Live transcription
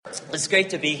It's great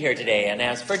to be here today, and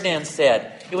as Ferdinand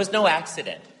said, it was no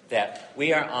accident that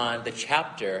we are on the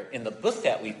chapter in the book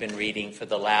that we've been reading for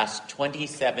the last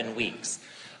 27 weeks.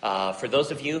 For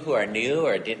those of you who are new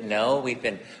or didn't know, we've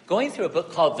been going through a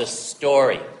book called The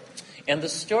Story. And the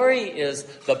story is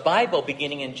the Bible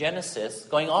beginning in Genesis,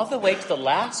 going all the way to the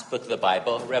last book of the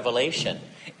Bible, Revelation.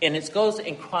 And it goes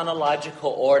in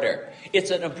chronological order.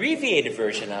 It's an abbreviated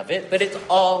version of it, but it's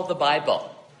all the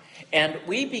Bible. And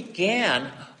we began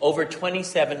over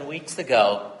 27 weeks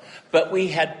ago, but we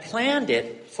had planned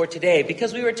it for today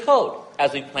because we were told,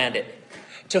 as we planned it,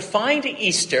 to find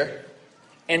Easter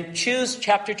and choose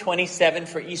chapter 27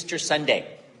 for Easter Sunday.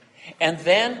 And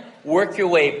then work your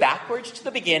way backwards to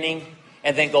the beginning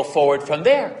and then go forward from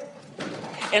there.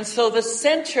 And so the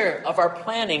center of our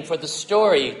planning for the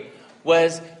story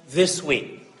was this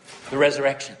week, the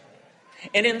resurrection.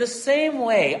 And in the same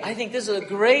way, I think this is a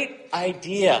great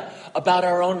idea about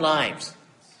our own lives.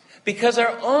 Because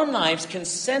our own lives can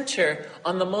center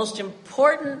on the most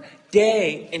important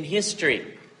day in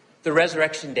history, the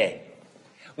resurrection day.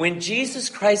 When Jesus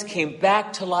Christ came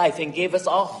back to life and gave us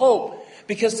all hope.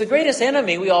 Because the greatest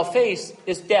enemy we all face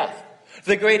is death.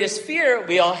 The greatest fear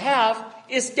we all have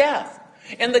is death.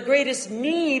 And the greatest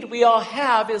need we all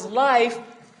have is life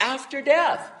after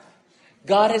death.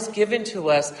 God has given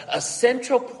to us a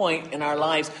central point in our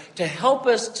lives to help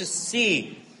us to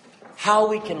see how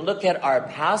we can look at our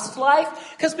past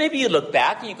life. Because maybe you look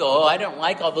back and you go, oh, I don't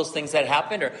like all those things that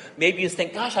happened. Or maybe you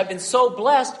think, gosh, I've been so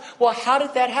blessed. Well, how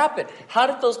did that happen? How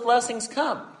did those blessings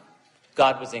come?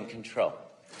 God was in control.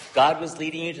 God was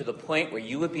leading you to the point where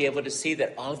you would be able to see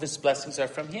that all of his blessings are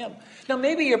from him. Now,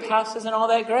 maybe your past isn't all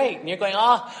that great. And you're going,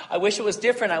 I wish it was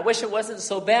different. I wish it wasn't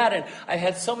so bad. And I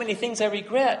had so many things I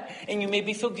regret. And you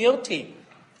maybe feel guilty.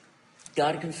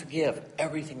 God can forgive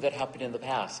everything that happened in the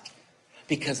past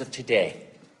because of today,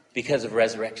 because of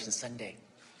Resurrection Sunday.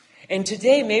 And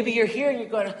today, maybe you're here and you're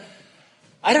going,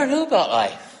 I don't know about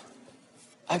life.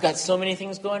 I've got so many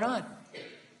things going on.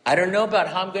 I don't know about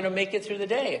how I'm going to make it through the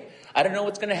day. I don't know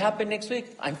what's going to happen next week.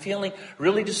 I'm feeling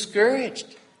really discouraged.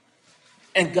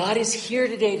 And God is here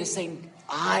today to say,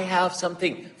 I have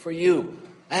something for you.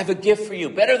 I have a gift for you,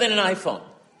 better than an iPhone.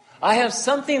 I have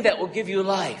something that will give you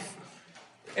life.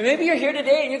 And maybe you're here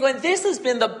today and you're going, this has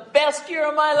been the best year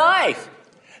of my life.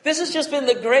 This has just been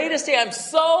the greatest day. I'm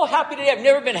so happy today. I've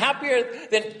never been happier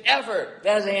than ever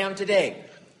as I am today.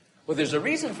 Well, there's a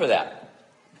reason for that.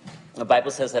 The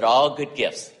Bible says that all good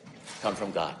gifts come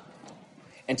from God.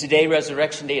 And today,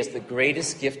 Resurrection Day, is the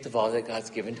greatest gift of all that God's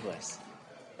given to us.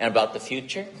 And about the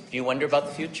future, do you wonder about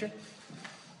the future?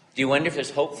 Do you wonder if there's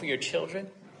hope for your children?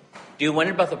 Do you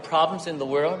wonder about the problems in the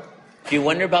world? Do you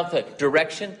wonder about the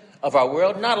direction of our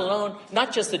world?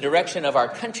 Not just the direction of our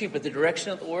country, but the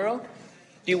direction of the world?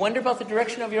 Do you wonder about the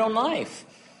direction of your own life?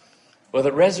 Well,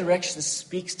 the resurrection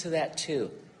speaks to that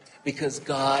too, because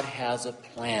God has a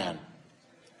plan.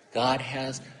 God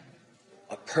has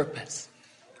a purpose.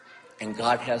 And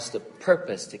God has the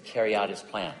purpose to carry out his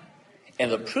plan. And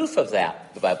the proof of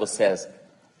that, the Bible says,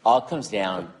 all comes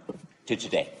down to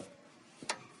today.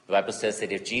 The Bible says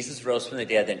that if Jesus rose from the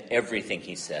dead, then everything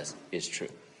he says is true.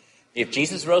 If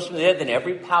Jesus rose from the dead, then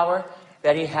every power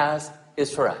that he has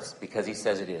is for us, because he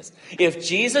says it is. If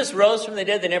Jesus rose from the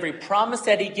dead, then every promise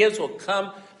that he gives will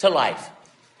come to life,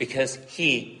 because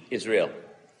he is real.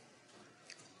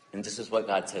 And this is what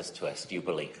God says to us. Do you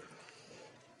believe?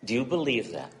 Do you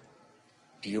believe that?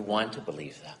 Do you want to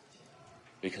believe that?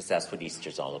 Because that's what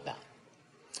Easter's all about.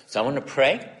 So I want to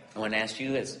pray. I want to ask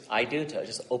you, as I do, to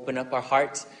just open up our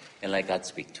hearts and let God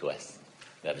speak to us.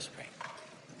 Let us pray.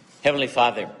 Heavenly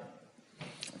Father,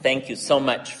 thank you so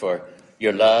much for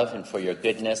your love and for your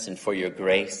goodness and for your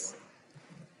grace.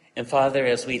 And Father,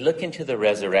 as we look into the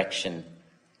resurrection,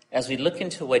 as we look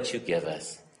into what you give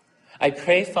us, I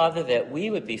pray, Father, that we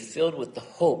would be filled with the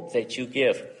hope that you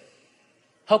give.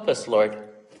 Help us, Lord,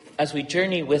 as we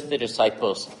journey with the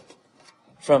disciples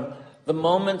from the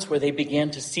moments where they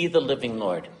began to see the living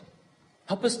Lord.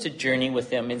 Help us to journey with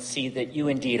them and see that you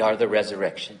indeed are the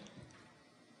resurrection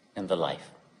and the life.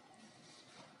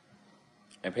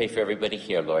 I pray for everybody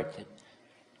here, Lord, that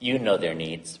you know their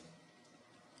needs.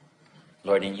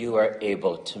 Lord, and you are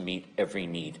able to meet every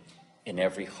need in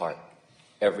every heart,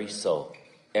 every soul,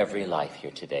 every life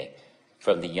here today,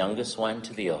 from the youngest one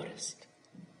to the oldest.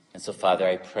 And so, Father,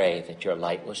 I pray that your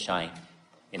light will shine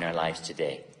in our lives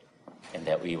today and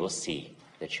that we will see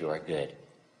that you are good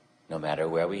no matter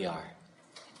where we are.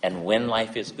 And when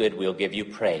life is good, we'll give you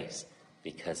praise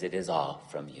because it is all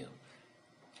from you.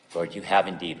 Lord, you have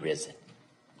indeed risen.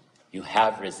 You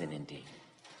have risen indeed.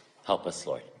 Help us,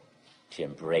 Lord, to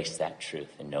embrace that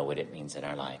truth and know what it means in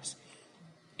our lives.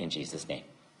 In Jesus' name,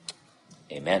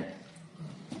 amen.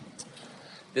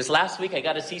 This last week, I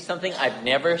got to see something I've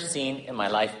never seen in my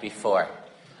life before.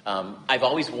 I've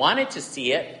always wanted to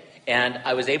see it, and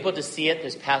I was able to see it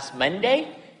this past Monday.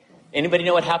 Anybody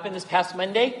know what happened this past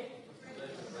Monday?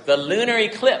 The lunar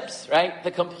eclipse, right?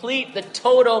 The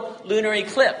total lunar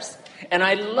eclipse. And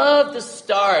I love the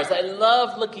stars. I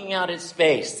love looking out at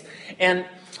space. And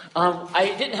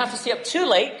I didn't have to stay up too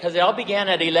late because it all began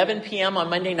at 11 p.m. on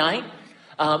Monday night.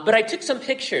 But I took some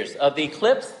pictures of the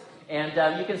eclipse,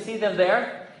 and you can see them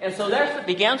there. And so that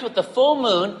begins with the full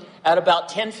moon at about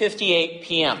 10:58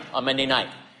 p.m. on Monday night.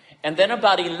 And then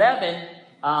about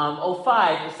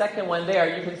 11:05, the second one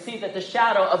there, you can see that the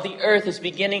shadow of the earth is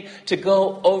beginning to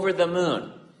go over the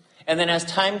moon. And then as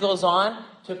time goes on,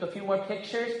 took a few more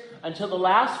pictures until the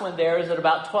last one there is at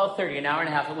about 12:30, an hour and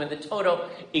a half, when the total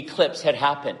eclipse had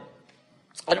happened.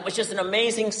 And it was just an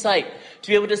amazing sight to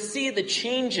be able to see the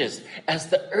changes as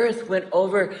the earth went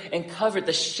over and covered.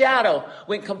 The shadow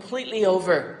went completely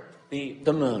over the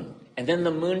moon. And then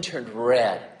the moon turned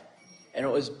red. And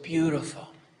it was beautiful.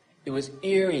 It was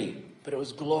eerie, but it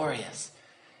was glorious.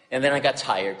 And then I got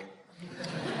tired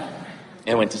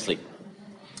and went to sleep.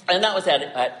 And that was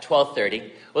at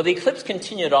 12:30. Well, the eclipse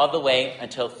continued all the way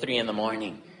until 3 in the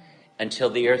morning, until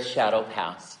the earth's shadow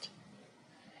passed.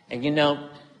 And you know,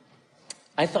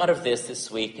 I thought of this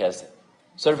week as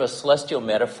sort of a celestial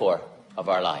metaphor of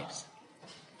our lives.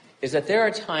 Is that there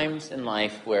are times in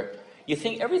life where you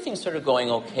think everything's sort of going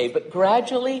okay, but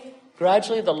gradually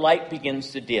the light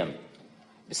begins to dim.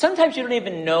 Sometimes you don't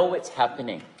even know what's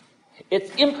happening.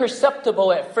 It's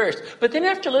imperceptible at first, but then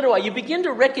after a little while, you begin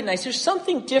to recognize there's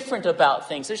something different about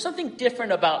things. There's something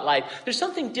different about life. There's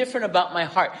something different about my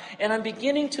heart. And I'm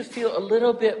beginning to feel a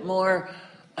little bit more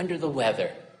under the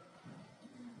weather.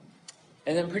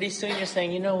 And then pretty soon you're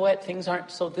saying, you know what? Things aren't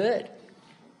so good.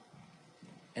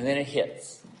 And then it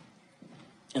hits.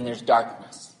 And there's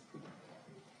darkness.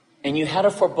 And you had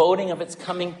a foreboding of its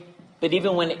coming, but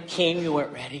even when it came, you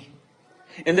weren't ready.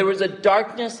 And there was a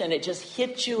darkness, and it just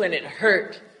hit you, and it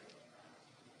hurt.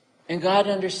 And God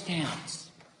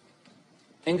understands.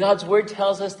 And God's word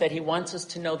tells us that he wants us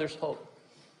to know there's hope.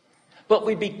 But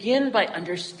we begin by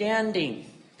understanding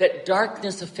that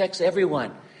darkness affects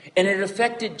everyone. And it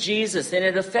affected Jesus, and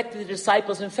it affected the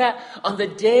disciples. In fact, on the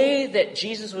day that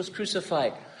Jesus was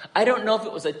crucified, I don't know if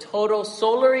it was a total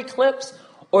solar eclipse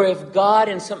or if God,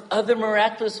 in some other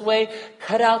miraculous way,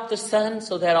 cut out the sun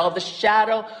so that all the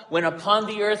shadow went upon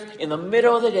the earth in the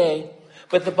middle of the day.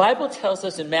 But the Bible tells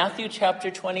us in Matthew chapter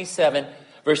 27,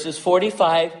 verses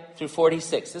 45 through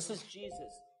 46. This is Jesus.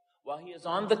 While he is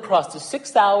on the cross, the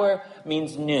 6th hour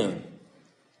means noon.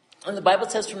 And the Bible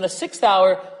says from the 6th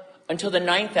hour until the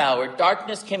 9th hour,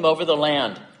 darkness came over the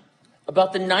land.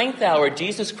 About the 9th hour,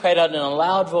 Jesus cried out in a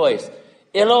loud voice,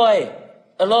 Eloi,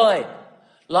 Eloi,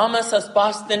 lama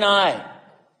sabachthani,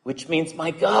 which means,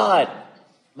 my God,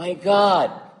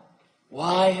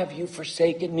 why have you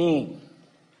forsaken me?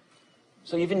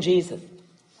 So even Jesus,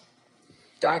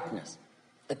 darkness,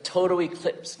 a total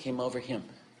eclipse came over him.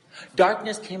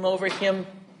 Darkness came over him.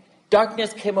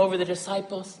 Darkness came over the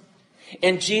disciples.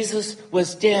 And Jesus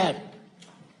was dead.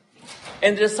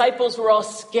 And the disciples were all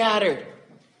scattered.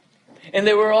 And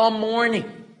they were all mourning.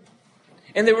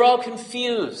 And they were all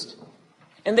confused.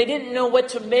 And they didn't know what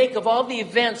to make of all the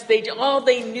events. All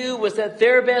they knew was that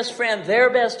their best friend, their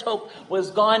best hope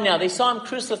was gone now. They saw him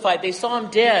crucified. They saw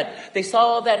him dead. They saw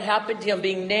all that happen to him,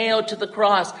 being nailed to the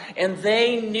cross. And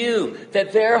they knew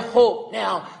that their hope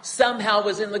now somehow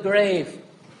was in the grave.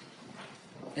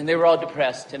 And they were all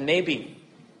depressed. And maybe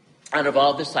out of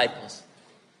all disciples,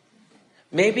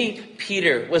 maybe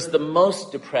Peter was the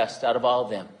most depressed out of all of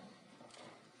them.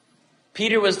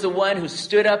 Peter was the one who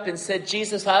stood up and said,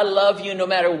 Jesus, I love you no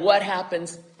matter what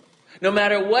happens. No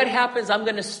matter what happens, I'm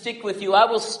going to stick with you.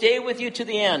 I will stay with you to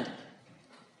the end.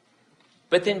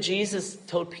 But then Jesus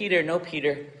told Peter, no,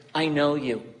 Peter, I know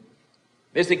you.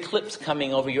 There's an eclipse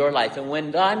coming over your life. And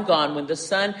when I'm gone, when the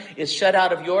sun is shut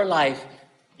out of your life,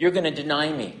 you're going to deny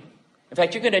me. In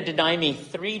fact, you're going to deny me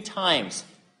 3 times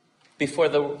before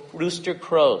the rooster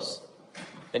crows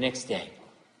the next day.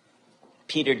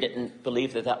 Peter didn't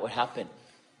believe that would happen,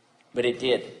 but it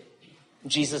did.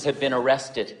 Jesus had been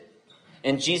arrested,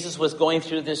 and Jesus was going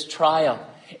through this trial,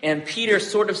 and Peter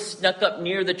sort of snuck up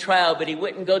near the trial, but he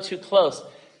wouldn't go too close.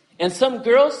 And some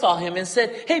girl saw him and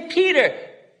said, hey, Peter,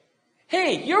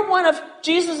 hey, you're one of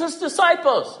Jesus'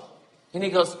 disciples. And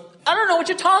he goes, I don't know what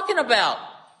you're talking about.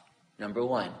 Number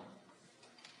 1.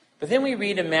 But then we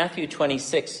read in Matthew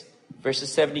 26,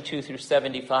 verses 72 through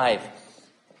 75,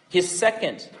 his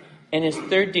second and his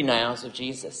third denials of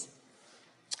Jesus.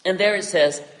 And there it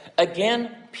says,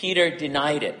 Again, Peter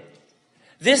denied it.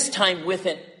 This time with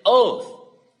an oath.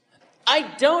 I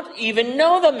don't even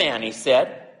know the man, he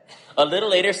said. A little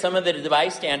later, some of the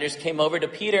bystanders came over to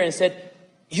Peter and said,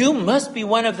 "You must be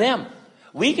one of them.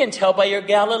 We can tell by your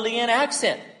Galilean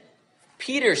accent."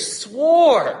 Peter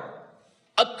swore,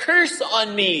 "A curse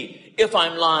on me if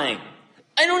I'm lying.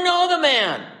 I don't know the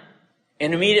man."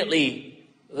 And immediately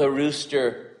the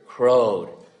rooster crowed.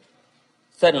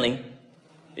 Suddenly,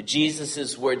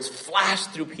 Jesus' words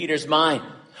flashed through Peter's mind.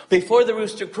 "Before the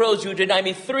rooster crows, you deny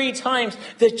me 3 times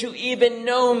that you even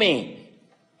know me."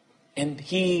 And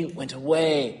he went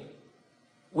away,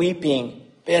 weeping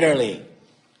bitterly.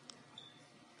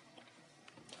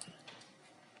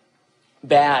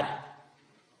 Bad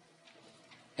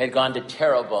had gone to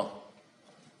terrible,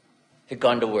 had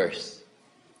gone to worse.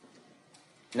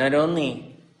 Not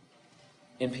only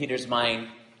in Peter's mind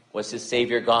was his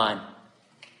Savior gone,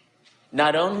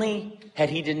 not only had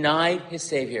he denied his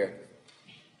Savior,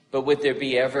 but would there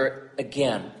be ever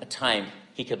again a time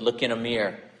he could look in a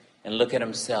mirror and look at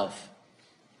himself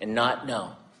and not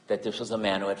know that this was a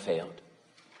man who had failed?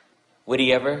 Would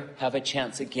he ever have a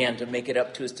chance again to make it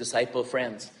up to his disciple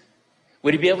friends?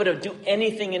 Would he be able to do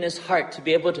anything in his heart to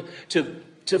be able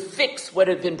to fix what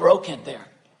had been broken there?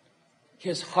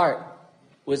 His heart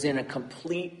was in a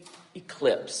complete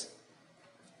eclipse.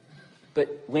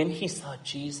 But when he saw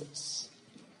Jesus,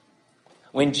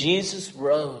 when Jesus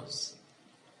rose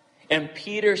and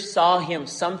Peter saw him,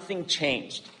 something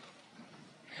changed.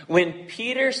 When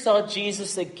Peter saw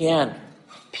Jesus again,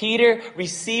 Peter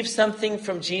received something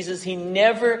from Jesus he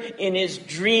never in his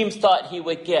dreams thought he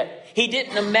would get. He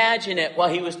didn't imagine it while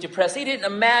he was depressed. He didn't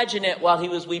imagine it while he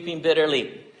was weeping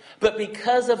bitterly. But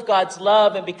because of God's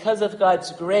love and because of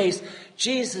God's grace,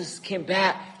 Jesus came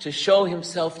back to show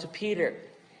himself to Peter.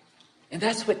 And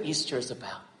that's what Easter is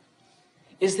about.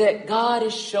 Is that God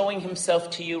is showing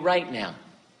himself to you right now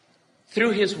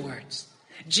through his words.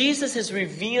 Jesus is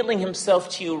revealing himself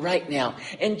to you right now.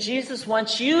 And Jesus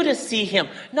wants you to see him,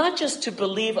 not just to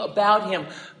believe about him,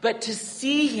 but to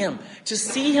see him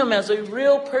as a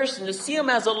real person, to see him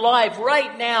as alive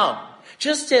right now,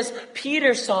 just as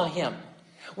Peter saw him.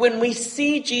 When we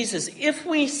see Jesus, if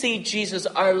we see Jesus,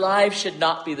 our lives should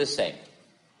not be the same.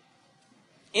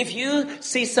 If you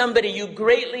see somebody you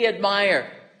greatly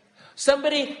admire,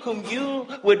 somebody whom you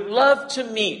would love to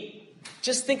meet,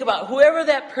 just think about whoever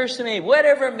that person may be,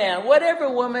 whatever man, whatever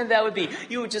woman that would be.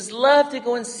 You would just love to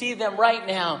go and see them right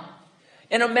now.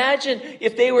 And imagine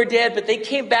if they were dead, but they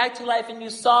came back to life and you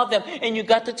saw them and you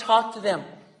got to talk to them.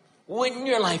 Wouldn't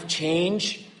your life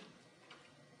change?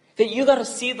 That you got to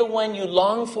see the one you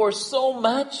long for so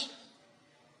much?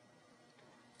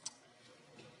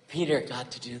 Peter got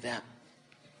to do that.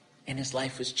 And his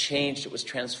life was changed. It was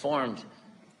transformed.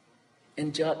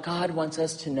 And God wants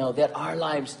us to know that our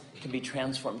lives can be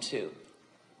transformed too.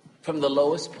 From the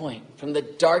lowest point, from the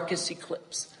darkest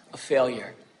eclipse of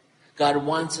failure, God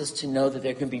wants us to know that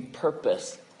there can be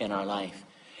purpose in our life.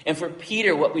 And for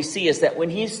Peter, what we see is that when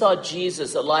he saw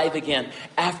Jesus alive again,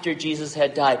 after Jesus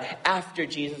had died, after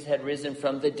Jesus had risen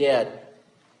from the dead,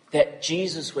 that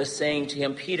Jesus was saying to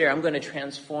him, "Peter, I'm going to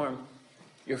transform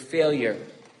your failure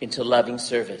into loving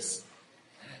service."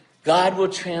 God will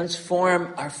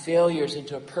transform our failures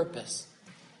into a purpose.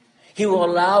 He will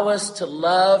allow us to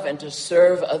love and to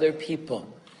serve other people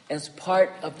as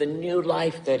part of the new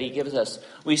life that he gives us.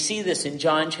 We see this in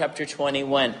John chapter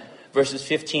 21, verses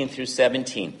 15 through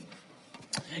 17.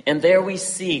 And there we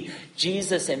see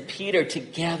Jesus and Peter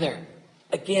together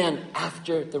again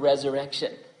after the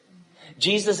resurrection.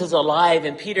 Jesus is alive,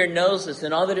 and Peter knows this,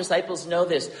 and all the disciples know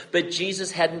this, but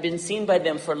Jesus hadn't been seen by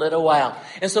them for a little while.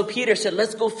 And so Peter said,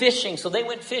 "Let's go fishing." So they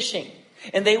went fishing,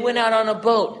 and they went out on a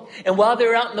boat. And while they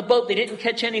were out in the boat, they didn't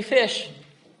catch any fish.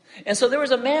 And so there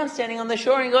was a man standing on the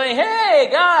shore and going, "Hey,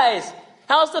 guys,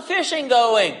 how's the fishing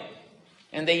going?"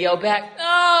 And they yelled back,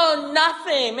 "Oh,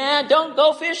 nothing, man. Don't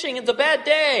go fishing. It's a bad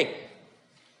day."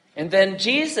 And then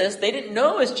Jesus, they didn't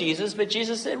know it was Jesus, but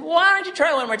Jesus said, "Why don't you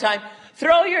try one more time?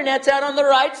 Throw your nets out on the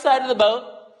right side of the boat."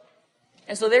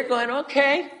 And so they're going,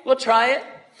 "Okay, we'll try it."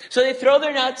 So they throw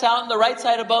their nets out on the right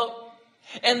side of the boat,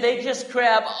 and they just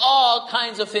grab all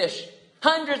kinds of fish,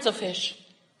 hundreds of fish.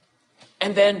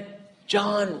 And then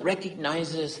John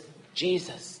recognizes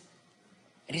Jesus.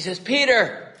 And he says,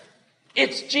 "Peter,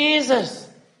 it's Jesus."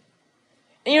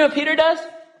 And you know what Peter does?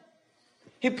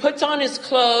 He puts on his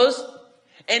clothes,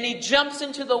 and he jumps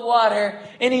into the water,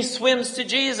 and he swims to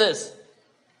Jesus.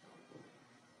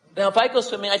 Now, if I go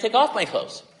swimming, I take off my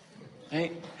clothes,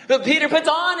 right? But Peter puts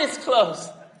on his clothes,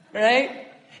 right?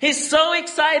 He's so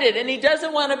excited, and he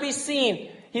doesn't want to be seen.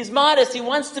 He's modest. He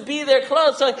wants to be there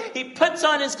close. So he puts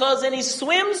on his clothes and he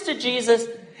swims to Jesus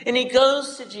and he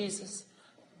goes to Jesus.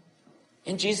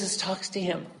 And Jesus talks to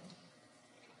him.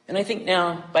 And I think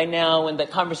by now, when the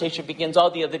conversation begins,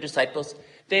 all the other disciples,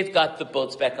 they've got the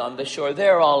boats back on the shore.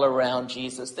 They're all around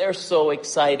Jesus. They're so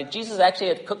excited. Jesus actually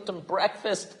had cooked them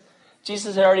breakfast.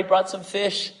 Jesus had already brought some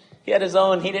fish. He had his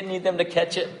own. He didn't need them to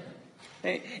catch it.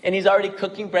 And he's already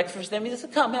cooking breakfast for them. He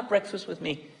said, come have breakfast with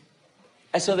me.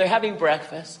 And so they're having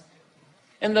breakfast.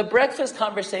 And the breakfast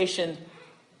conversation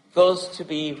goes to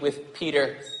be with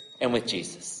Peter and with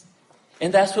Jesus.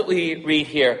 And that's what we read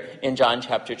here in John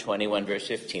chapter 21, verse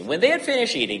 15. When they had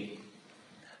finished eating,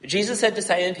 Jesus said to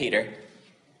Simon Peter,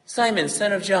 Simon,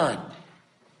 son of John,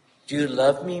 do you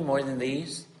love me more than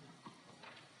these?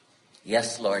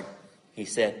 Yes, Lord, he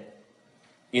said.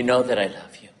 You know that I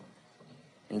love you.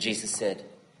 And Jesus said,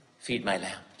 feed my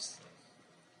lambs.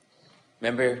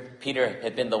 Remember, Peter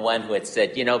had been the one who had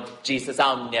said, Jesus,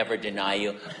 I'll never deny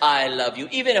you. I love you.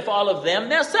 Even if all of them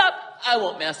mess up, I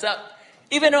won't mess up.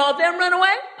 Even if all of them run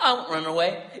away, I won't run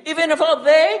away. Even if all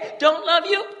they don't love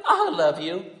you, I'll love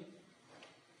you.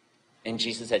 And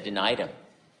Jesus had denied him.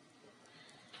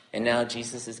 And now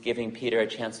Jesus is giving Peter a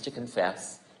chance to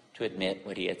confess, to admit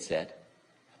what he had said,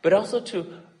 but also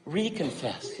to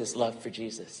reconfess his love for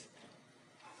Jesus.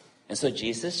 And so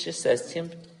Jesus just says to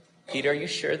him, Peter, are you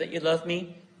sure that you love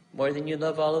me more than you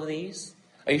love all of these?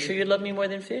 Are you sure you love me more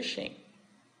than fishing?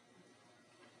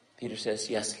 Peter says,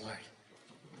 yes, Lord.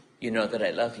 You know that I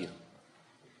love you.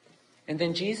 And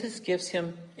then Jesus gives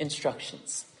him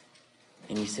instructions.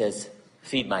 And he says,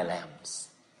 feed my lambs.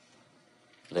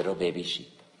 Little baby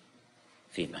sheep.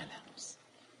 Feed my lambs.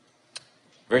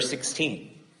 Verse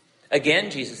 16. Again,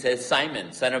 Jesus says,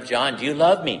 Simon, son of John, do you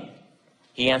love me?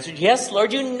 He answered, yes,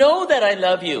 Lord, you know that I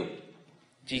love you.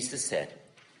 Jesus said,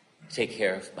 take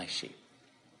care of my sheep.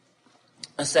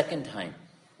 A second time,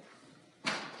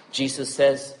 Jesus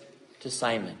says to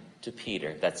Simon, to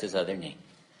Peter, that's his other name,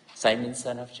 Simon,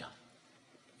 son of John,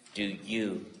 do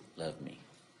you love me?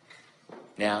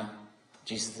 Now,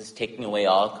 Jesus is taking away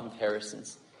all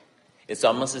comparisons. It's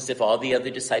almost as if all the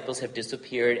other disciples have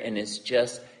disappeared and it's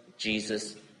just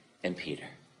Jesus and Peter.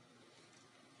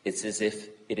 It's as if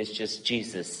it is just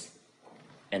Jesus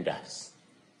and us.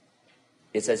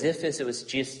 It's as if it was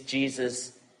just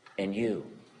Jesus and you.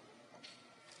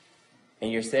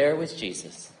 And you're there with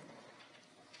Jesus.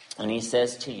 And he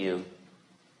says to you,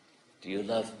 do you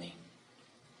love me?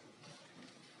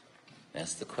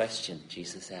 That's the question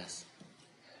Jesus asks.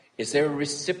 Is there a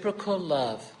reciprocal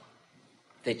love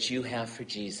that you have for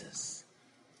Jesus?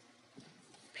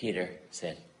 Peter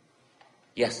said,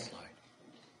 yes, Lord.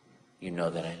 You know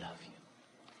that I love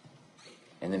you.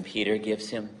 And then Peter gives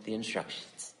him the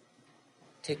instructions.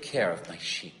 Take care of my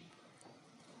sheep,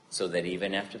 so that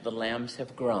even after the lambs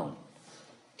have grown,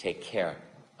 take care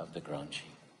of the grown sheep.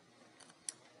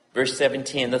 Verse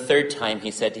 17, the third time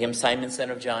he said to him, Simon, son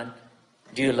of John,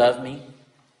 do you love me?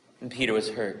 And Peter was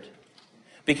hurt,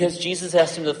 because Jesus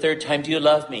asked him the third time, do you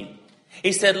love me?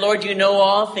 He said, Lord, you know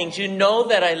all things. You know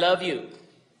that I love you.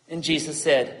 And Jesus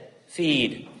said,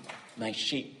 feed my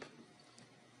sheep.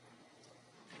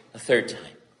 A third time.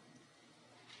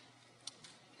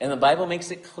 And the Bible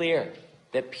makes it clear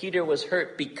that Peter was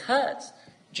hurt because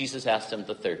Jesus asked him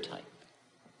the third time.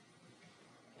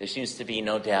 There seems to be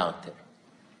no doubt that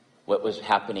what was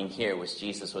happening here was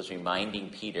Jesus was reminding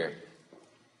Peter,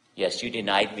 yes, you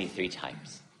denied me 3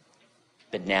 times,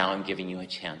 but now I'm giving you a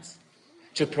chance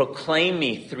to proclaim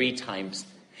me 3 times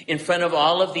in front of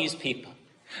all of these people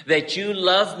that you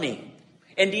love me.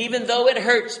 And even though it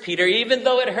hurts, Peter, even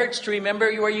though it hurts to remember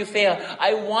where you failed,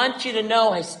 I want you to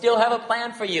know I still have a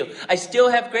plan for you. I still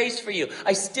have grace for you.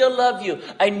 I still love you.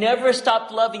 I never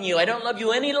stopped loving you. I don't love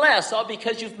you any less, all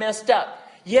because you've messed up.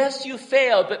 Yes, you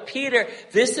failed, but Peter,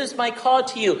 this is my call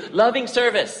to you. Loving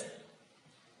service.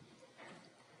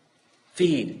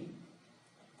 Feed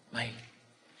my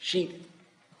sheep.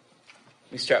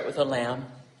 We start with a lamb.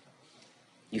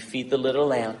 You feed the little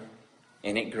lamb,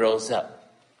 and it grows up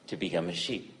to become a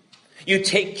sheep. You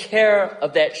take care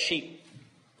of that sheep.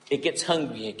 It gets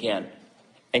hungry again,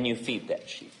 and you feed that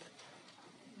sheep.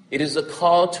 It is a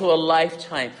call to a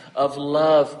lifetime of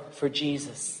love for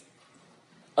Jesus.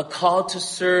 A call to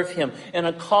serve him, and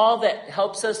a call that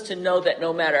helps us to know that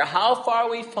no matter how far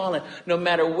we've fallen, no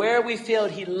matter where we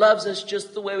failed, he loves us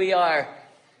just the way we are.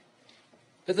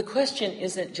 But the question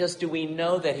isn't just, do we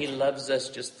know that he loves us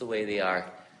just the way they are?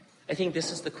 I think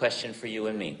this is the question for you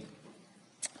and me.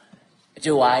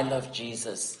 Do I love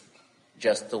Jesus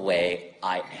just the way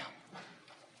I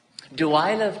am? Do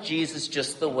I love Jesus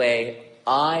just the way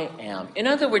I am? In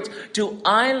other words, do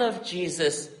I love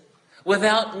Jesus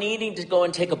without needing to go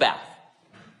and take a bath?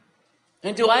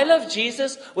 And do I love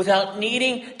Jesus without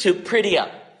needing to pretty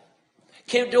up?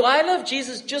 Do I love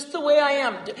Jesus just the way I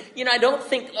am? I don't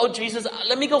think, oh, Jesus,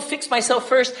 let me go fix myself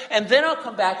first, and then I'll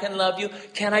come back and love you.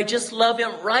 Can I just love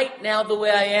him right now the way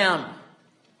I am?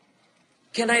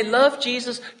 Can I love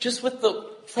Jesus just with the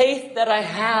faith that I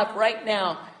have right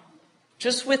now?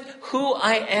 Just with who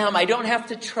I am. I don't have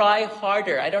to try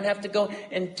harder. I don't have to go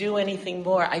and do anything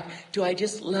more. Do I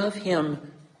just love him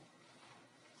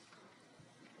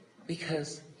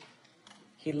because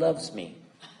he loves me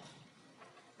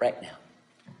right now?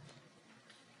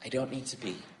 I don't need to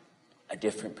be a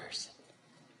different person.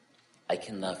 I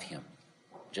can love him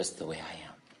just the way I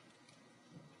am.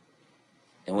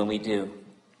 And when we do,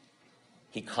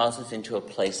 he calls us into a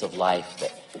place of life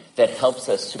that helps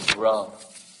us to grow.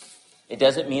 It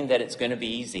doesn't mean that it's going to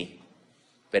be easy,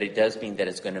 but it does mean that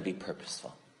it's going to be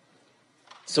purposeful.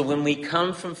 So when we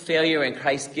come from failure and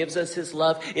Christ gives us his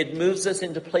love, it moves us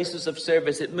into places of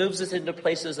service. It moves us into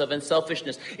places of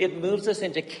unselfishness. It moves us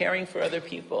into caring for other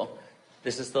people.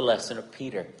 This is the lesson of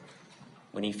Peter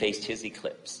when he faced his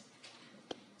eclipse.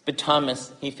 But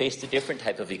Thomas, he faced a different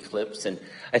type of eclipse. And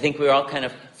I think we're all kind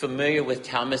of familiar with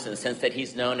Thomas in the sense that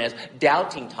he's known as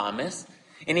Doubting Thomas.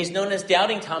 And he's known as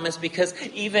Doubting Thomas because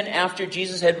even after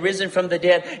Jesus had risen from the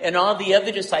dead and all the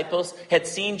other disciples had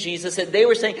seen Jesus and they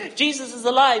were saying, Jesus is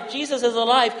alive, Jesus is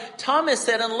alive. Thomas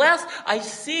said, unless I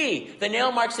see the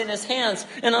nail marks in his hands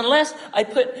and unless I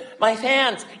put my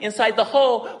hands inside the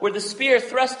hole where the spear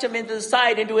thrust him into the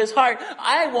side, into his heart,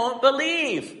 I won't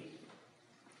believe.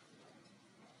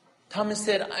 Thomas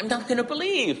said, I'm not going to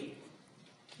believe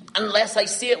unless I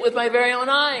see it with my very own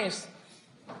eyes.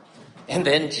 And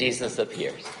then Jesus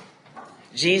appears.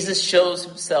 Jesus shows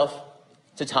himself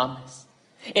to Thomas.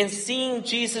 And seeing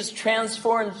Jesus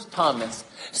transforms Thomas.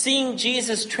 Seeing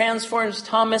Jesus transforms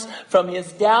Thomas from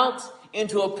his doubts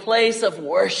into a place of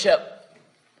worship.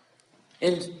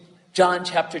 In John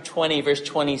chapter 20, verse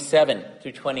 27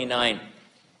 through 29.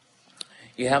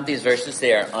 You have these verses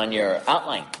there on your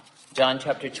outline. John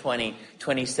chapter 20,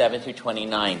 27 through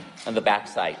 29 on the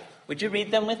backside. Would you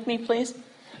read them with me, please?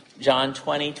 John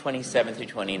 20, 27 through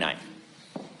 29.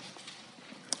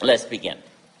 Let's begin.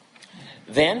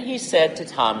 Then he said to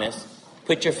Thomas,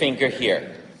 put your finger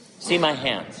here. See my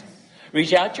hands.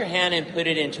 Reach out your hand and put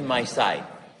it into my side.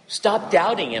 Stop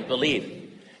doubting and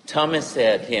believe. Thomas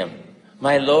said to him,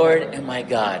 my Lord and my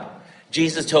God.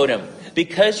 Jesus told him,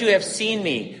 because you have seen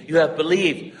me, you have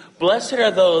believed. Blessed are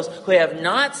those who have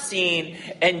not seen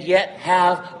and yet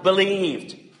have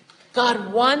believed.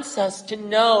 God wants us to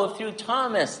know through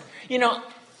Thomas.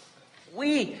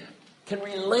 We can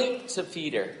relate to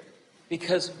Peter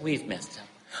because we've messed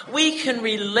up. We can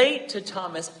relate to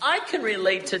Thomas. I can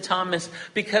relate to Thomas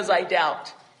because I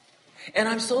doubt. And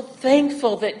I'm so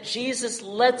thankful that Jesus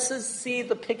lets us see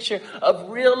the picture of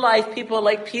real life people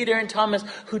like Peter and Thomas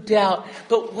who doubt.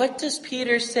 But what does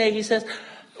Peter say? He says,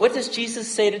 what does Jesus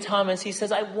say to Thomas? He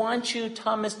says, I want you,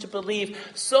 Thomas, to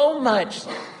believe so much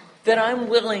that I'm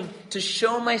willing to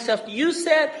show myself. You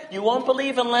said you won't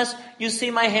believe unless you see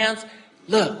my hands.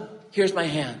 Look, here's my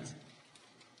hands.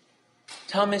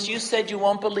 Thomas, you said you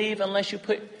won't believe unless you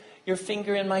put your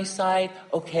finger in my side.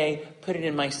 Okay, put it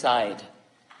in my side.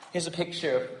 Here's a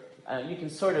picture of, you can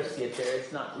sort of see it there.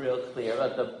 It's not real clear.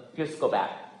 Just go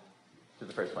back to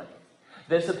the first one.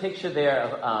 There's a picture there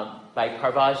by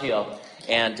Caravaggio.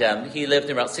 And he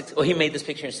lived in he made this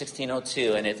picture in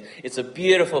 1602. And it's a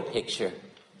beautiful picture.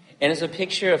 And it's a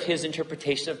picture of his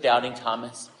interpretation of Doubting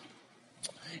Thomas.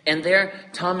 And there,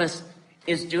 Thomas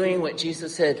is doing what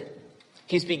Jesus said.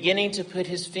 He's beginning to put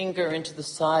his finger into the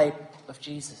side of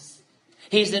Jesus.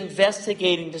 He's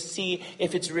investigating to see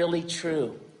if it's really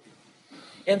true.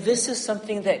 And this is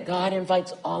something that God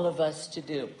invites all of us to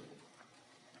do.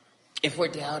 If we're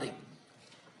doubting.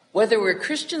 Whether we're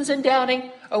Christians and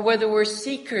doubting, or whether we're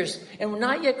seekers and we're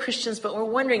not yet Christians, but we're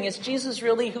wondering, is Jesus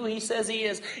really who he says he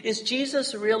is? Is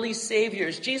Jesus really Savior?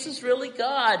 Is Jesus really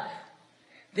God?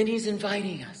 Then he's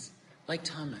inviting us, like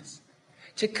Thomas,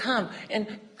 to come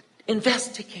and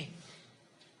investigate.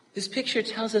 This picture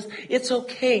tells us it's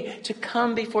okay to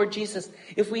come before Jesus.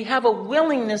 If we have a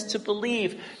willingness to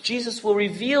believe, Jesus will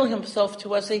reveal himself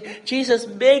to us. Say, Jesus,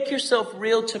 make yourself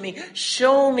real to me.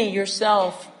 Show me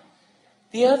yourself.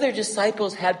 The other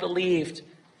disciples had believed,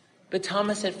 but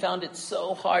Thomas had found it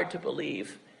so hard to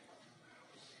believe.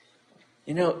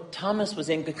 Thomas was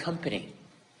in good company.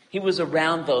 He was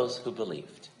around those who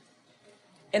believed.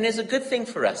 And it's a good thing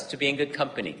for us to be in good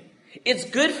company. It's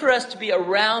good for us to be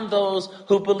around those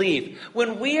who believe.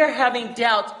 When we are having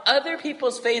doubts, other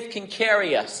people's faith can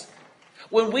carry us.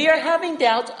 When we are having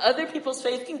doubts, other people's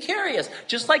faith can carry us.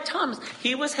 Just like Thomas,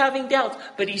 he was having doubts,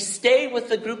 but he stayed with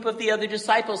the group of the other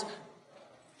disciples.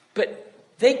 But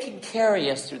they can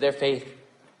carry us through their faith,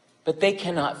 but they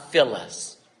cannot fill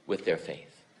us with their faith.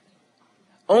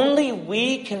 Only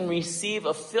we can receive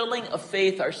a filling of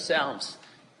faith ourselves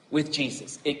with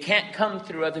Jesus. It can't come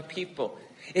through other people.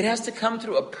 It has to come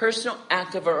through a personal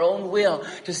act of our own will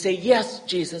to say, yes,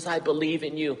 Jesus, I believe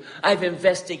in you. I've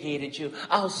investigated you.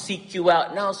 I'll seek you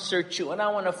out and I'll search you and I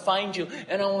want to find you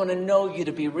and I want to know you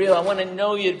to be real. I want to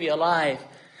know you to be alive.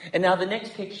 And now the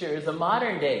next picture is a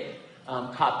modern day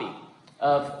copy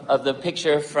of the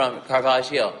picture from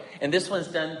Caravaggio. And this one's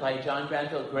done by John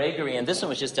Granville Gregory. And this one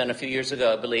was just done a few years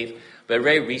ago, I believe, but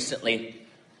very recently.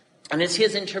 And it's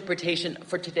his interpretation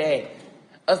for today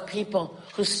of people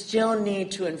who still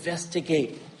need to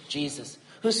investigate Jesus,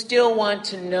 who still want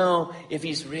to know if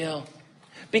he's real.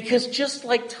 Because just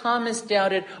like Thomas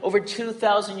doubted over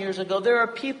 2,000 years ago, there are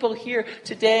people here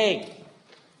today,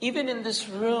 even in this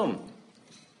room,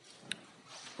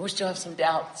 who still have some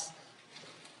doubts.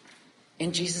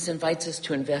 And Jesus invites us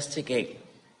to investigate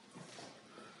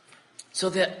so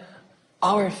that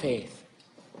our faith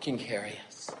can carry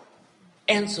us.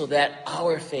 And so that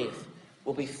our faith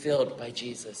will be filled by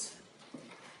Jesus.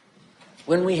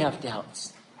 When we have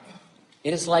doubts,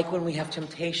 it is like when we have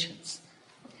temptations.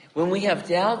 When we have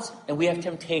doubts and we have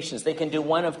temptations, they can do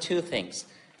one of two things.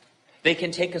 They can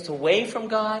take us away from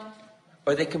God,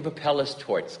 or they can propel us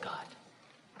towards God.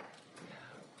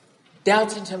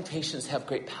 Doubts and temptations have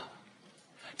great power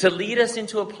to lead us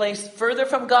into a place further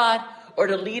from God, or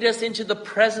to lead us into the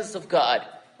presence of God.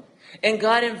 And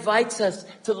God invites us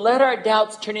to let our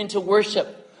doubts turn into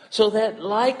worship, so that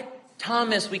like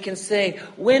Thomas, we can say,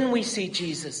 when we see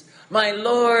Jesus, my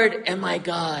Lord and my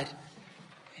God.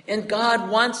 And God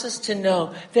wants us to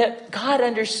know that God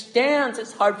understands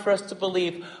it's hard for us to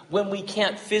believe when we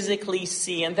can't physically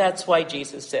see. And that's why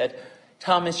Jesus said,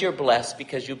 Thomas, you're blessed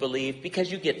because you believe,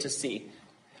 because you get to see.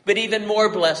 But even more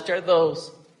blessed are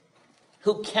those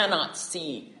who cannot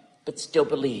see but still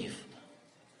believe.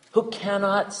 Who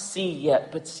cannot see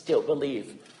yet but still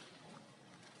believe.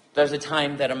 There's a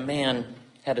time that a man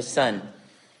had a son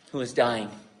who was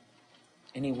dying.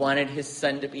 And he wanted his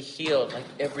son to be healed like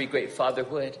every great father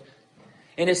would.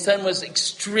 And his son was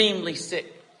extremely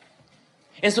sick.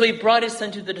 And so he brought his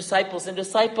son to the disciples. And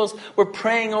disciples were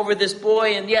praying over this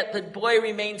boy. And yet the boy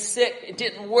remained sick. It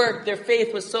didn't work. Their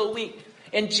faith was so weak.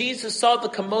 And Jesus saw the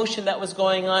commotion that was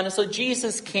going on. And so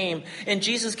Jesus came. And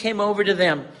Jesus came over to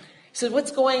them. He said,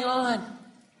 what's going on?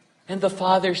 And the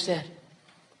father said,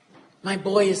 my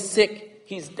boy is sick.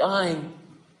 He's dying.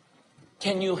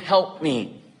 Can you help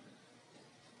me?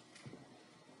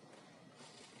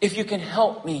 If you can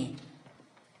help me,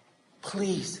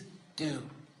 please do.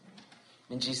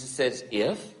 And Jesus says,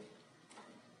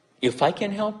 if I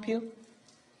can help you?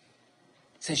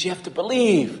 He says, you have to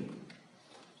believe.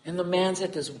 And the man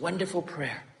said this wonderful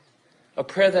prayer. A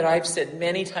prayer that I've said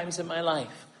many times in my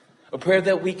life. A prayer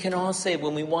that we can all say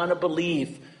when we want to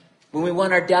believe. When we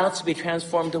want our doubts to be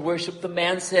transformed to worship. The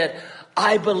man said,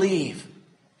 I believe.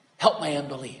 Help my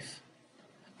unbelief.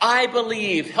 I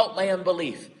believe. Help my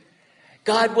unbelief.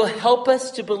 God will help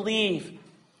us to believe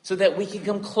so that we can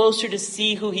come closer to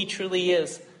see who he truly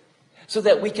is. So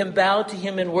that we can bow to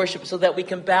him in worship. So that we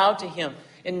can bow to him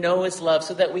and know his love.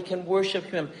 So that we can worship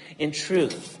him in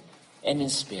truth and in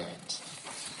spirit.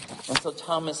 And so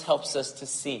Thomas helps us to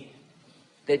see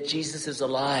that Jesus is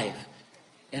alive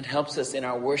and helps us in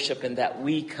our worship, and that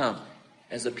we come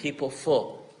as a people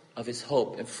full of his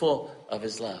hope and full of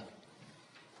his love.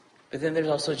 But then there's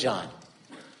also John,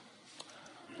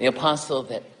 the apostle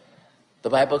that the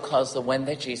Bible calls the one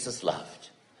that Jesus loved.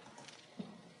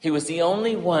 He was the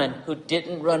only one who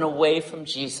didn't run away from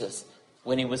Jesus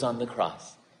when he was on the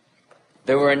cross.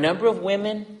 There were a number of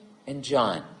women and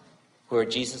John who were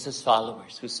Jesus'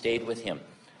 followers who stayed with him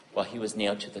while he was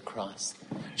nailed to the cross.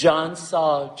 John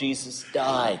saw Jesus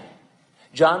die.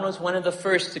 John was one of the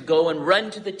first to go and run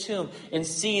to the tomb and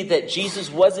see that Jesus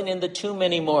wasn't in the tomb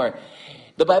anymore.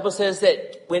 The Bible says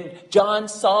that when John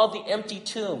saw the empty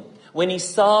tomb, when he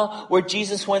saw where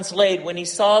Jesus once laid, when he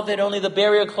saw that only the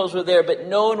burial clothes were there, but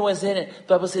no one was in it,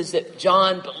 the Bible says that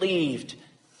John believed.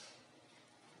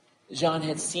 John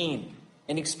had seen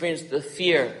and experienced the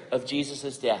fear of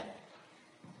Jesus' death.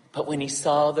 But when he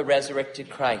saw the resurrected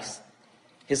Christ,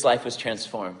 his life was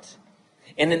transformed.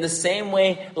 And in the same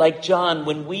way, like John,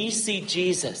 when we see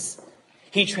Jesus,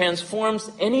 he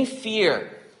transforms any fear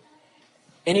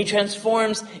and he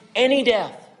transforms any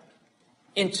death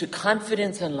into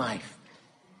confidence and life.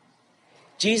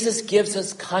 Jesus gives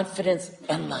us confidence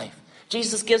and life.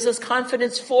 Jesus gives us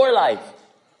confidence for life.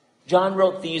 John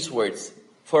wrote these words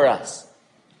for us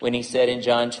when he said in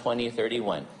John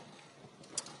 20:31.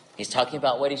 He's talking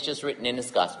about what he's just written in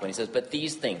his gospel. He says, but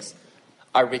these things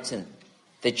are written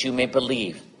that you may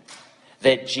believe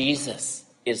that Jesus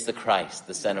is the Christ,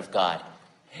 the Son of God,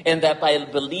 and that by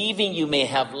believing you may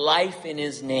have life in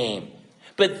his name.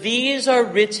 But these are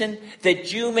written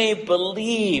that you may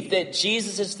believe that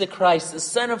Jesus is the Christ, the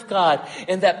Son of God,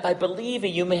 and that by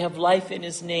believing you may have life in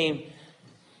his name.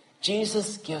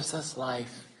 Jesus gives us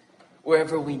life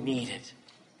wherever we need it.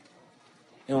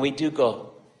 And we do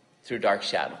go through dark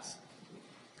shadows.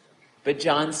 But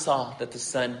John saw that the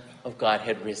Son of God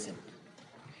had risen.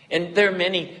 And there are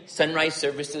many sunrise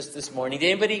services this morning.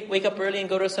 Did anybody wake up early and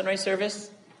go to a sunrise service?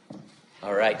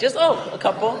 All right. A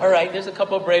couple. All right. There's a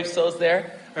couple of brave souls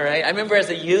there. All right. I remember as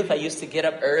a youth, I used to get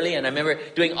up early, and I remember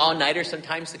doing all-nighters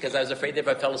sometimes because I was afraid that if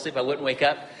I fell asleep, I wouldn't wake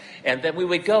up. And then we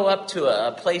would go up to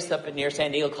a place up near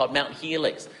San Diego called Mount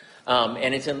Helix.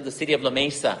 And it's in the city of La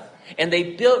Mesa. And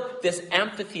they built this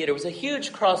amphitheater. It was a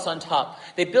huge cross on top.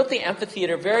 They built the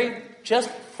amphitheater just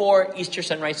for Easter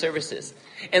sunrise services.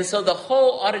 And so the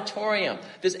whole auditorium,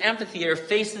 this amphitheater,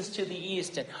 faces to the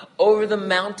east. And over the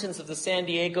mountains of the San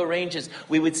Diego ranges,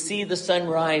 we would see the sun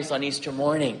rise on Easter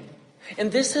morning.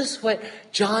 And this is what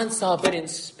John saw, but in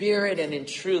spirit and in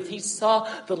truth. He saw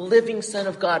the living Son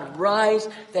of God rise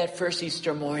that first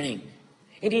Easter morning.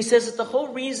 And he says that the whole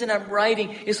reason I'm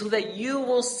writing is so that you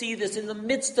will see this in the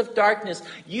midst of darkness.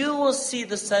 You will see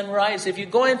the sun rise. If you're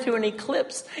going through an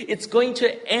eclipse, it's going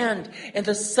to end and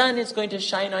the sun is going to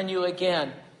shine on you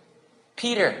again.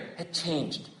 Peter had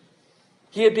changed.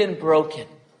 He had been broken.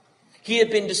 He had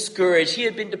been discouraged. He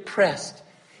had been depressed.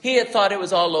 He had thought it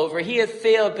was all over. He had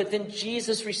failed, but then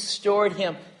Jesus restored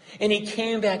him and he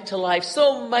came back to life.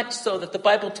 So much so that the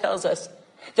Bible tells us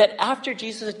that after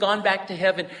Jesus had gone back to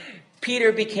heaven,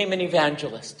 Peter became an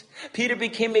evangelist. Peter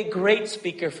became a great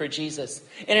speaker for Jesus.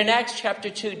 And in Acts chapter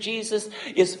 2, Jesus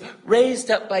is raised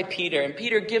up by Peter. And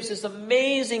Peter gives this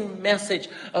amazing message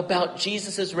about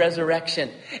Jesus'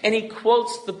 resurrection. And he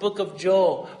quotes the book of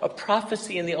Joel, a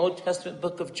prophecy in the Old Testament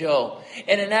book of Joel.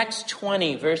 And in Acts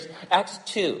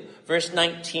 2, verse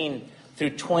 19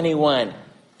 through 21,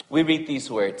 we read these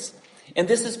words. And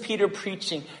this is Peter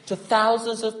preaching to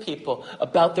thousands of people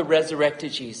about the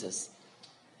resurrected Jesus.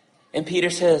 And Peter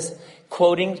says,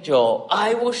 quoting Joel,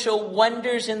 I will show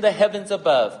wonders in the heavens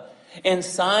above and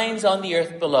signs on the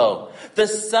earth below. The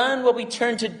sun will be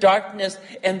turned to darkness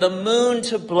and the moon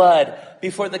to blood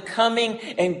before the coming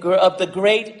of the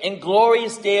great and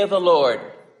glorious day of the Lord.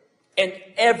 And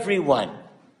everyone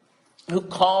who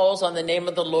calls on the name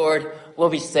of the Lord will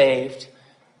be saved.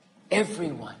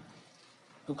 Everyone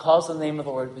who calls on the name of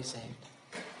the Lord will be saved.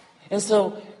 And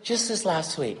so just this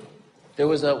last week, there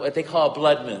was what they call a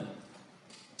blood moon.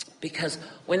 Because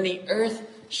when the earth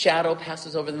shadow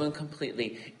passes over the moon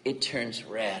completely, it turns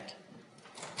red.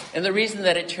 And the reason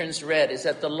that it turns red is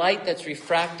that the light that's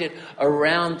refracted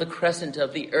around the crescent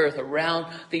of the earth,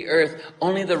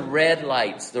 only the red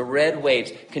lights, the red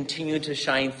waves, continue to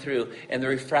shine through, and they're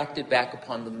refracted back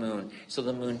upon the moon. So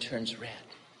the moon turns red.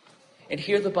 And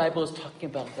here the Bible is talking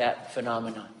about that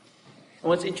phenomenon. And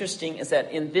what's interesting is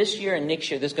that in this year and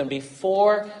next year, there's going to be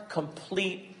 4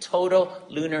 complete total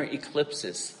lunar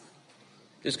eclipses.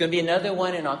 There's going to be another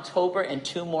one in October and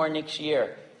 2 more next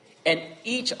year. And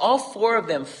all 4 of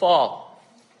them fall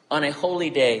on a holy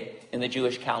day in the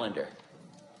Jewish calendar,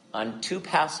 on 2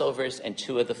 Passovers and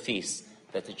 2 of the feasts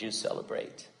that the Jews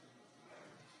celebrate.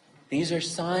 These are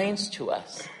signs to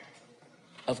us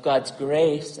of God's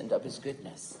grace and of his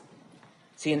goodness.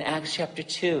 See, in Acts chapter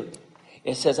 2,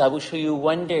 it says, I will show you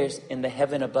wonders in the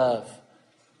heaven above.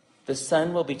 The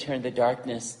sun will be turned to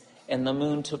darkness and the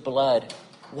moon to blood.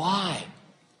 Why?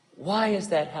 Why is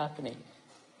that happening?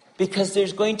 Because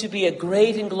there's going to be a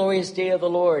great and glorious day of the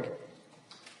Lord.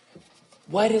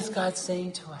 What is God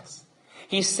saying to us?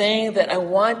 He's saying that I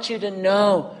want you to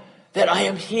know that I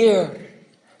am here,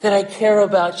 that I care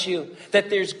about you, that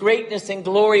there's greatness and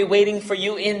glory waiting for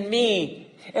you in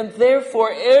me. And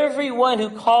therefore, everyone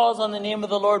who calls on the name of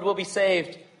the Lord will be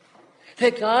saved.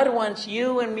 That God wants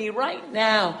you and me right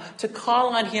now to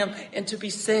call on him and to be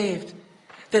saved.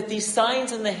 That these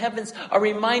signs in the heavens are a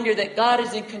reminder that God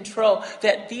is in control.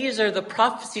 That these are the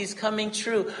prophecies coming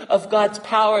true of God's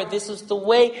power. This is the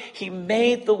way he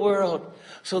made the world.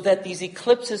 So that these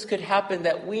eclipses could happen,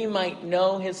 that we might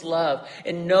know his love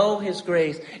and know his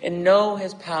grace and know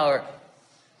his power.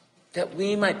 That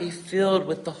we might be filled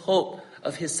with the hope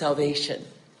of his salvation.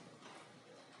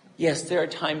 Yes, there are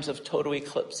times of total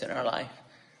eclipse in our life.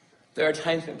 There are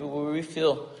times where we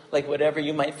feel like whatever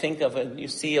you might think of, and you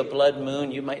see a blood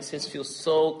moon, you might just feel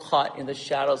so caught in the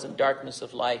shadows and darkness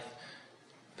of life.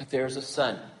 But there's a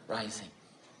sun rising.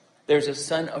 There's a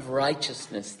sun of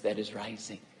righteousness that is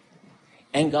rising.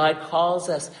 And God calls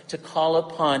us to call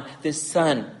upon this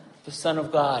Son, the Son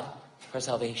of God, for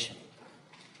salvation.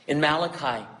 In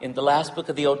Malachi, in the last book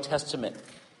of the Old Testament,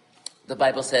 the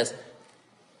Bible says,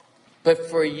 "But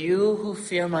for you who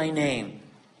fear my name,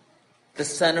 the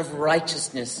Son of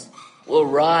Righteousness will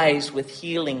rise with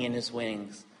healing in his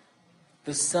wings."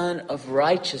 The Son of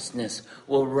Righteousness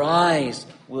will rise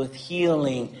with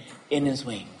healing in his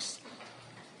wings.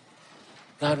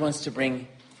 God wants to bring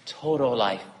total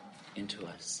life into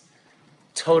us,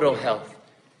 total health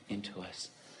into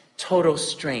us, total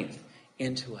strength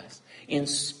into us, in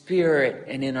spirit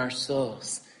and in our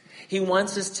souls. He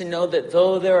wants us to know that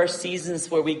though there are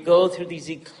seasons where we go through these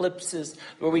eclipses,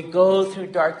 where we go through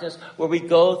darkness, where we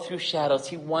go through shadows,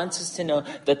 he wants us to know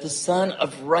that the Sun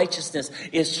of Righteousness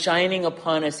is shining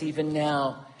upon us even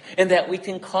now, and that we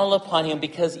can call upon him,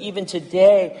 because even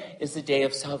today is the day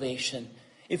of salvation.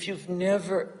 If you've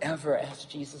never, ever asked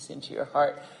Jesus into your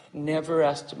heart, never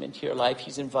asked him into your life,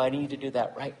 he's inviting you to do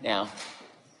that right now.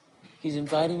 He's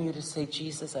inviting you to say,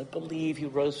 "Jesus, I believe you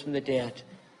rose from the dead.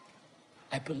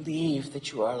 I believe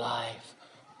that you are alive,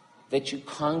 that you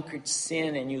conquered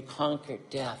sin and you conquered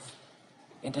death.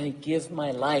 And I give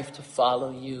my life to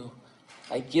follow you.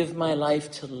 I give my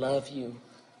life to love you."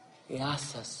 He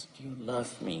asks us, "Do you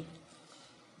love me?"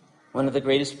 One of the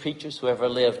greatest preachers who ever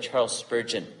lived, Charles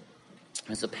Spurgeon,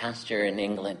 was a pastor in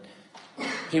England.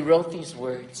 He wrote these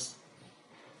words.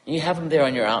 You have them there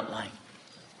on your outline.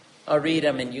 I'll read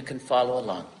them and you can follow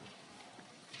along.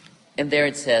 And there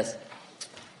it says,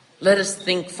 "Let us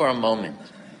think for a moment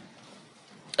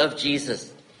of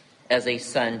Jesus as a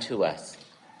son to us.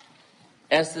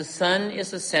 As the sun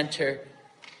is the center,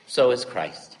 so is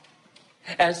Christ.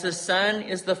 As the sun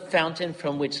is the fountain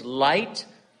from which light,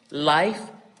 life,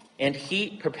 and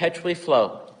heat perpetually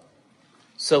flow,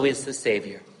 so is the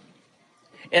Savior.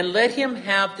 And let him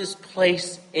have this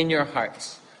place in your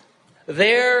hearts.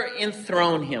 There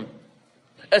enthrone him.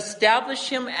 Establish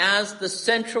him as the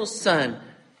central sun,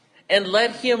 and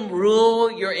let him rule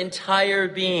your entire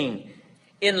being,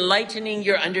 enlightening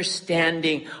your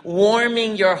understanding,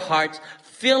 warming your heart,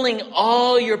 filling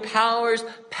all your powers,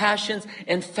 passions,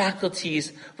 and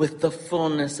faculties with the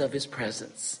fullness of his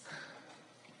presence."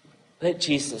 Let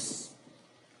Jesus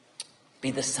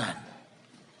be the sun.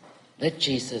 Let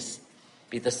Jesus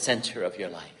be the center of your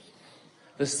life.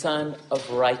 The Sun of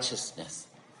Righteousness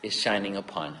is shining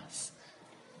upon us.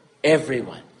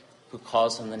 Everyone who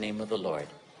calls on the name of the Lord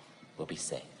will be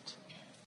saved.